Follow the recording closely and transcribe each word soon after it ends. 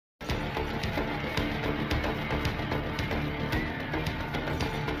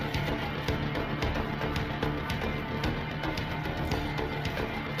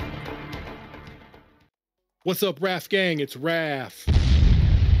What's up, RAF gang? It's RAF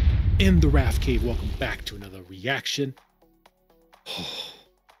in the Rafcave. Welcome back to another reaction.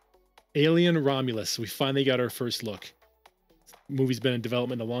 Alien Romulus. We finally got our first look. The movie's been in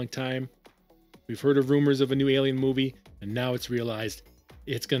development a long time. We've heard of rumors of a new Alien movie, and now it's realized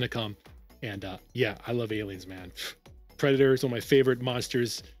it's gonna come. And yeah, I love aliens, man. Predator is one of my favorite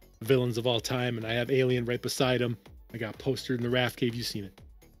monsters, villains of all time, and I have Alien right beside him. I got postered in the Rafcave. You've seen it.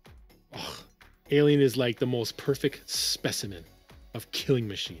 Oh, Alien is like the most perfect specimen of killing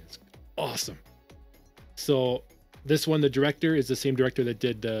machines. Awesome. So this one, the director is the same director that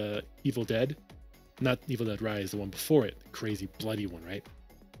did Evil Dead. Not Evil Dead Rise, the one before it. The crazy bloody one, right?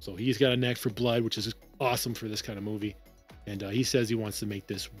 So he's got a knack for blood, which is awesome for this kind of movie. And he says he wants to make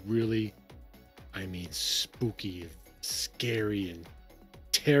this really, I mean, spooky, scary, and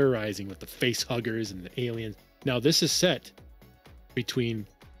terrorizing with the face huggers and the aliens. Now this is set between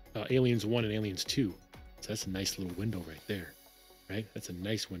Aliens 1 and Aliens 2. So that's a nice little window right there, right? That's a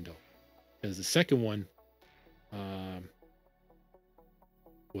nice window. Because the second one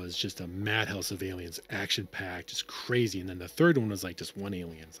was just a madhouse of aliens, action-packed, just crazy. And then the third one was like just one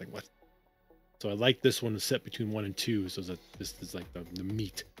alien. It's like, what? So I like this one set between 1 and 2. So this is like the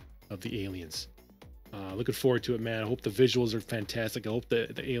meat of the aliens. Looking forward to it, man. I hope the visuals are fantastic. I hope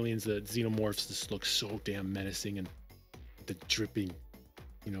the aliens, the xenomorphs, just look so damn menacing, and the dripping,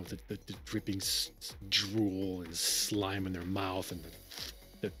 you know, the dripping drool and slime in their mouth, and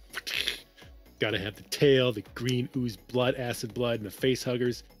the gotta have the tail, the green ooze blood, acid blood, and the face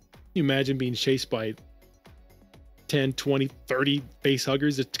huggers. Can you imagine being chased by 10, 20, 30 face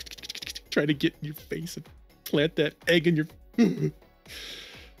huggers that try to get in your face and plant that egg in your...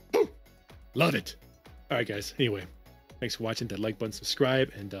 Love it. All right, guys. Anyway, thanks for watching. That like button,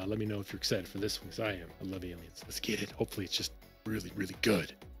 subscribe, and let me know if you're excited for this one, because I am. I love aliens. Let's get it. Hopefully it's just really, really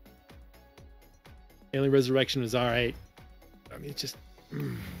good. Alien Resurrection was all right. I mean, it just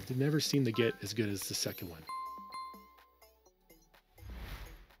it never seemed to get as good as the second one.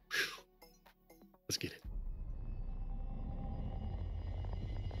 Whew. Let's get it.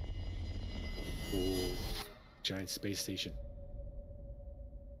 Oh, giant space station.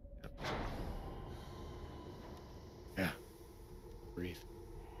 Yeah. Breathe.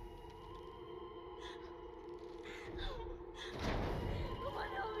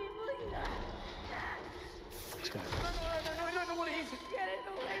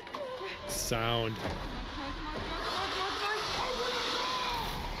 Sound.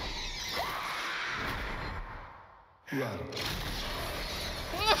 Run.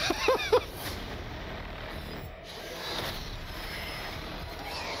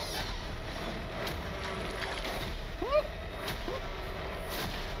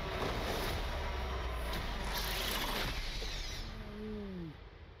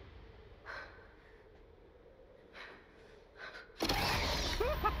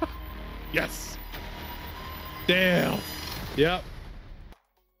 Yes. Damn. Yep.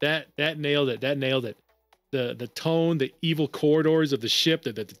 That nailed it. That nailed it. The tone, the evil corridors of the ship,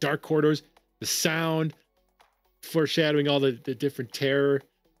 the dark corridors, the sound, foreshadowing all the different terror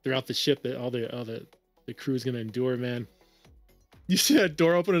throughout the ship that all the crew's gonna endure, man. You see that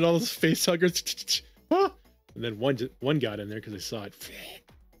door open and all those face huggers, and then one got in there because they saw it.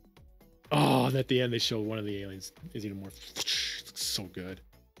 Oh, and at the end they show one of the aliens is even more. Looks so good.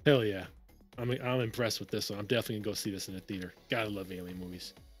 Hell yeah. I'm impressed with this one. I'm definitely gonna go see this in the theater. Gotta love alien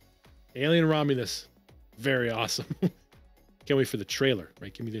movies. Alien Romulus, very awesome. Can't wait for the trailer,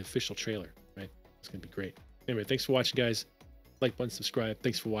 right? Give me the official trailer, right? It's gonna be great. Anyway, thanks for watching, guys. Like button, subscribe.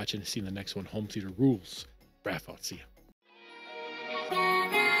 Thanks for watching. See you in the next one. Home theater rules. RAF out. See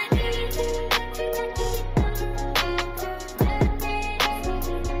ya.